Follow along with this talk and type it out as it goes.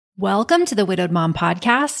Welcome to the Widowed Mom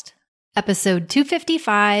Podcast, episode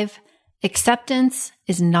 255, Acceptance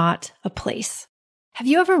is Not a Place. Have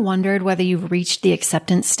you ever wondered whether you've reached the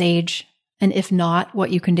acceptance stage? And if not,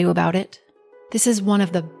 what you can do about it? This is one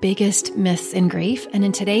of the biggest myths in grief, and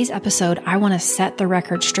in today's episode, I want to set the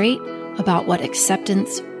record straight about what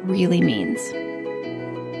acceptance really means.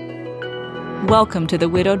 Welcome to the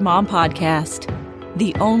Widowed Mom Podcast,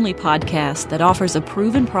 the only podcast that offers a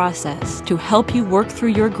proven process to help you work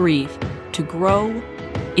through your grief, to grow,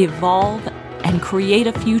 evolve, and create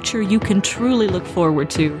a future you can truly look forward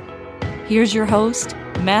to. Here's your host,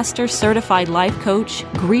 Master Certified Life Coach,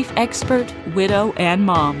 grief expert, widow, and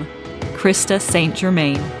mom, Krista St.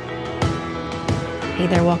 Germain. Hey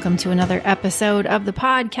there, welcome to another episode of the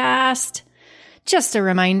podcast. Just a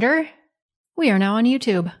reminder, we are now on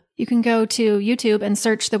YouTube. You can go to YouTube and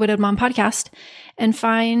search the Widowed Mom Podcast and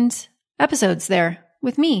find episodes there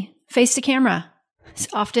with me, face to camera,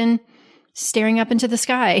 often staring up into the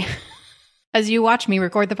sky as you watch me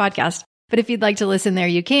record the podcast. But if you'd like to listen there,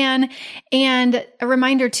 you can. And a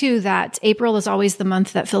reminder too that April is always the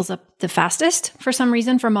month that fills up the fastest for some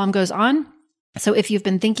reason for Mom Goes On. So if you've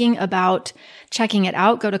been thinking about checking it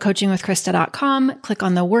out, go to coachingwithkrista.com, click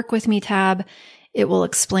on the Work With Me tab. It will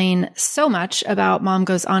explain so much about Mom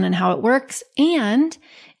Goes On and how it works. And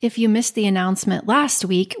if you missed the announcement last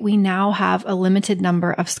week, we now have a limited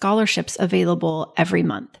number of scholarships available every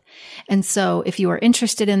month. And so if you are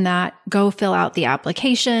interested in that, go fill out the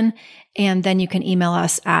application and then you can email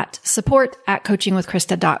us at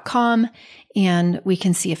support@coachingwithkrista.com and we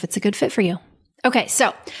can see if it's a good fit for you. Okay,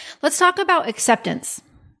 so let's talk about acceptance.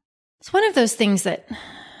 It's one of those things that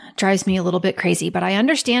drives me a little bit crazy, but I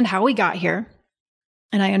understand how we got here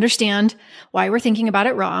and I understand why we're thinking about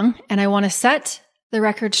it wrong. And I want to set the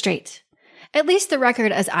record straight, at least the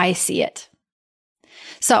record as I see it.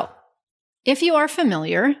 So if you are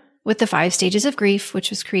familiar with the 5 stages of grief, which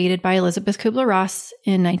was created by Elisabeth Kübler-Ross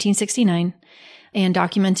in 1969 and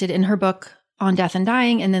documented in her book On Death and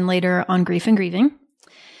Dying, and then later on Grief and Grieving,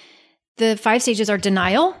 the 5 stages are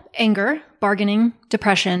denial, anger, bargaining,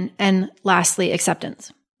 depression, and lastly,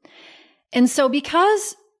 acceptance. And so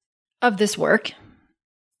because of this work,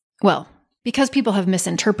 because people have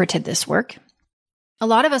misinterpreted this work, a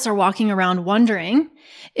lot of us are walking around wondering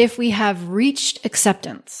if we have reached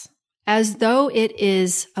acceptance as though it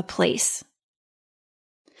is a place,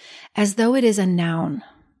 as though it is a noun.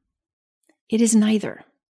 It is neither.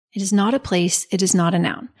 It is not a place. It is not a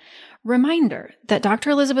noun. Reminder that Dr.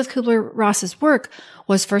 Elisabeth Kübler-Ross's work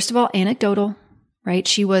was, first of all, anecdotal, right?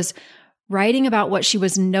 She was writing about what she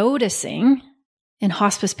was noticing in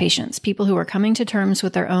hospice patients, people who were coming to terms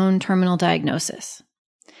with their own terminal diagnosis,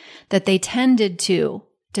 that they tended to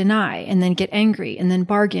deny and then get angry and then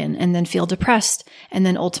bargain and then feel depressed and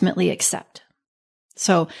then ultimately accept.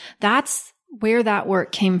 So that's where that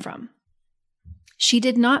work came from. She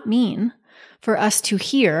did not mean for us to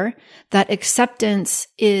hear that acceptance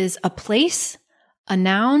is a place, a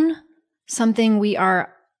noun, something we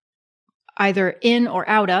are either in or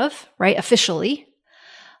out of, right, officially,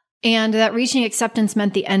 and that reaching acceptance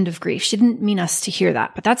meant the end of grief. She didn't mean us to hear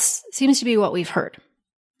that, but that seems to be what we've heard,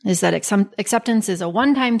 is that acceptance is a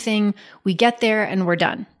one-time thing. We get there and we're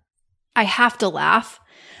done. I have to laugh.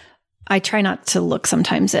 I try not to look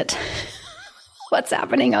sometimes at what's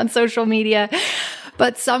happening on social media,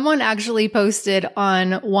 but someone actually posted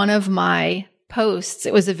on one of my posts.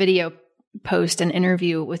 It was a video post, an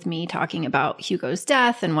interview with me talking about Hugo's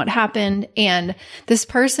death and what happened. And this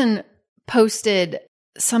person posted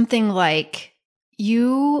something like,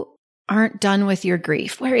 "You aren't done with your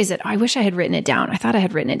grief." Where is it? I wish I had written it down. I thought I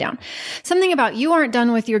had written it down. Something about you aren't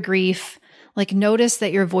done with your grief. Like, notice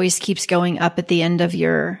that your voice keeps going up at the end of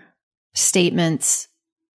your statements.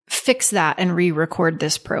 Fix that and re-record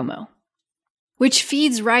this promo, which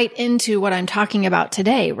feeds right into what I'm talking about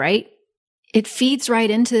today, right? It feeds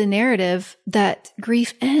right into the narrative that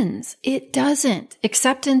grief ends. It doesn't.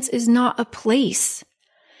 Acceptance is not a place.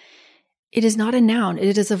 It is not a noun.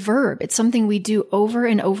 It is a verb. It's something we do over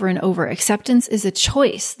and over and over. Acceptance is a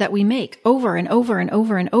choice that we make over and over and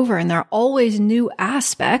over and over. And there are always new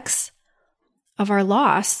aspects of our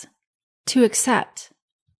loss to accept.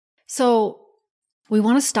 So we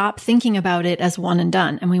want to stop thinking about it as one and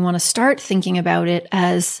done. And we want to start thinking about it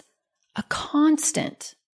as a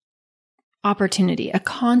constant opportunity, a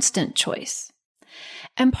constant choice.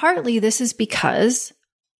 And partly this is because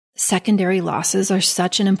secondary losses are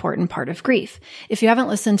such an important part of grief. If you haven't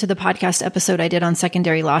listened to the podcast episode I did on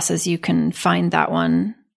secondary losses, you can find that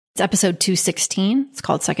one. It's episode 216. It's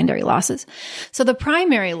called Secondary Losses. So the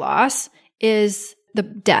primary loss is the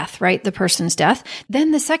death, right? The person's death.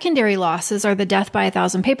 Then the secondary losses are the death by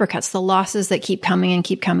 1,000 paper cuts, the losses that keep coming and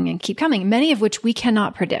keep coming and keep coming, many of which we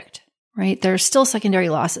cannot predict, right? There are still secondary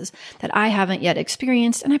losses that I haven't yet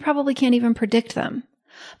experienced, and I probably can't even predict them.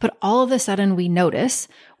 But all of a sudden we notice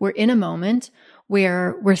we're in a moment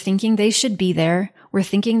where we're thinking they should be there. We're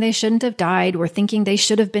thinking they shouldn't have died. We're thinking they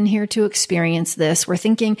should have been here to experience this. We're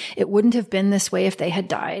thinking it wouldn't have been this way if they had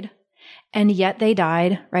died. And yet they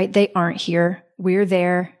died, right? They aren't here. We're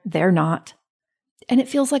there. They're not. And it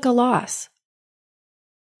feels like a loss.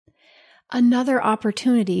 Another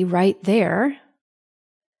opportunity right there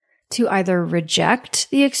to either reject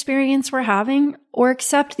the experience we're having or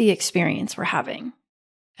accept the experience we're having.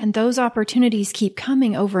 And those opportunities keep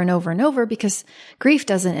coming over and over and over because grief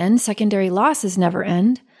doesn't end. Secondary losses never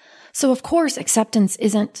end. So of course, acceptance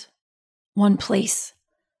isn't one place.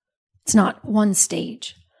 It's not one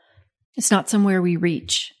stage. It's not somewhere we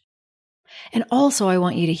reach. And also, I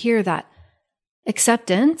want you to hear that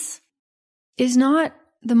acceptance is not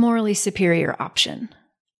the morally superior option.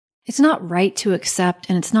 It's not right to accept,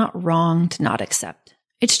 and it's not wrong to not accept.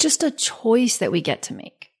 It's just a choice that we get to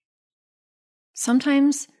make.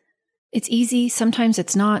 Sometimes it's easy, sometimes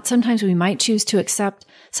it's not. Sometimes we might choose to accept,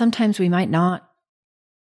 sometimes we might not.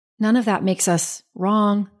 None of that makes us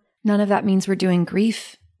wrong. None of that means we're doing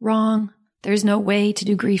grief wrong. There's no way to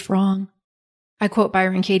do grief wrong. I quote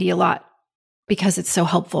Byron Katie a lot because it's so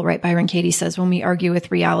helpful, right? Byron Katie says, when we argue with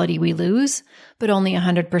reality, we lose, but only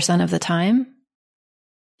 100% of the time.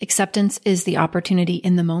 Acceptance is the opportunity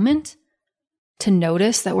in the moment to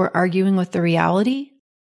notice that we're arguing with the reality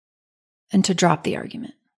and to drop the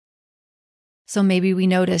argument. So maybe we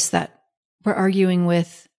notice that we're arguing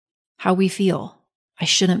with how we feel. I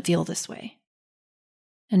shouldn't feel this way.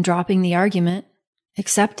 And dropping the argument,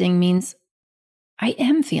 accepting means I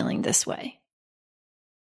am feeling this way.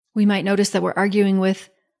 We might notice that we're arguing with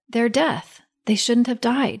their death. They shouldn't have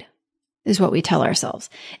died, is what we tell ourselves.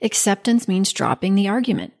 Acceptance means dropping the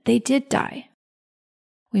argument. They did die.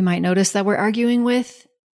 We might notice that we're arguing with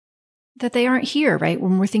that they aren't here, right?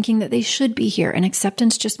 When we're thinking that they should be here. And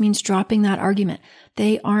acceptance just means dropping that argument.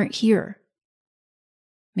 They aren't here.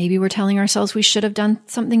 Maybe we're telling ourselves we should have done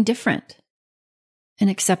something different. And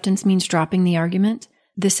acceptance means dropping the argument.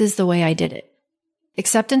 This is the way I did it.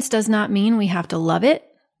 Acceptance does not mean we have to love it.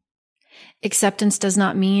 Acceptance does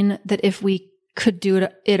not mean that if we could do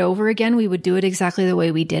it over again, we would do it exactly the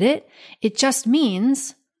way we did it. It just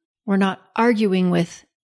means we're not arguing with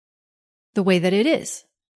the way that it is.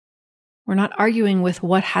 We're not arguing with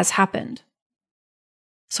what has happened.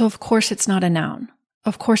 So of course it's not a noun.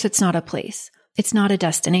 Of course it's not a place. It's not a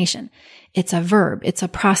destination. It's a verb. It's a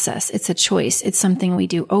process. It's a choice. It's something we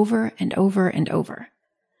do over and over and over.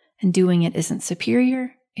 And doing it isn't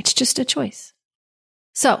superior. It's just a choice.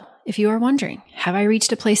 So if you are wondering, have I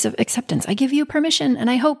reached a place of acceptance? I give you permission,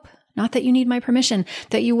 and I hope, not that you need my permission,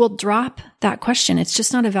 that you will drop that question. It's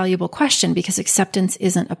just not a valuable question because acceptance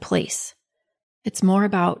isn't a place. It's more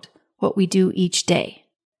about what we do each day.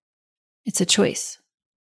 It's a choice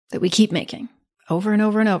that we keep making over and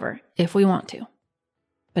over and over if we want to.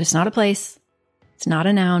 But it's not a place. It's not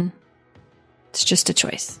a noun. It's just a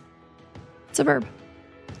choice. It's a verb.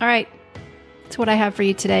 All right. That's what I have for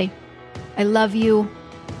you today. I love you.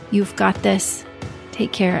 You've got this.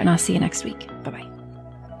 Take care, and I'll see you next week. Bye-bye.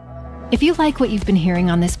 If you like what you've been hearing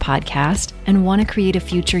on this podcast and want to create a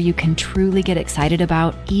future you can truly get excited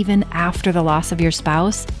about even after the loss of your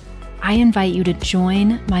spouse, I invite you to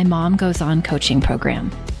join my Mom Goes On coaching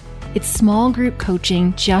program. It's small group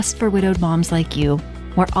coaching just for widowed moms like you,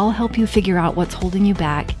 where I'll help you figure out what's holding you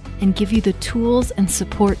back and give you the tools and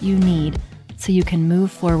support you need so you can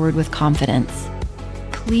move forward with confidence.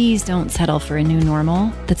 Please don't settle for a new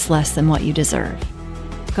normal that's less than what you deserve.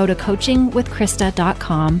 Go to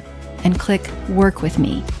coachingwithkrista.com and click Work With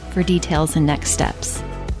Me for details and next steps.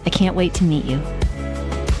 I can't wait to meet you.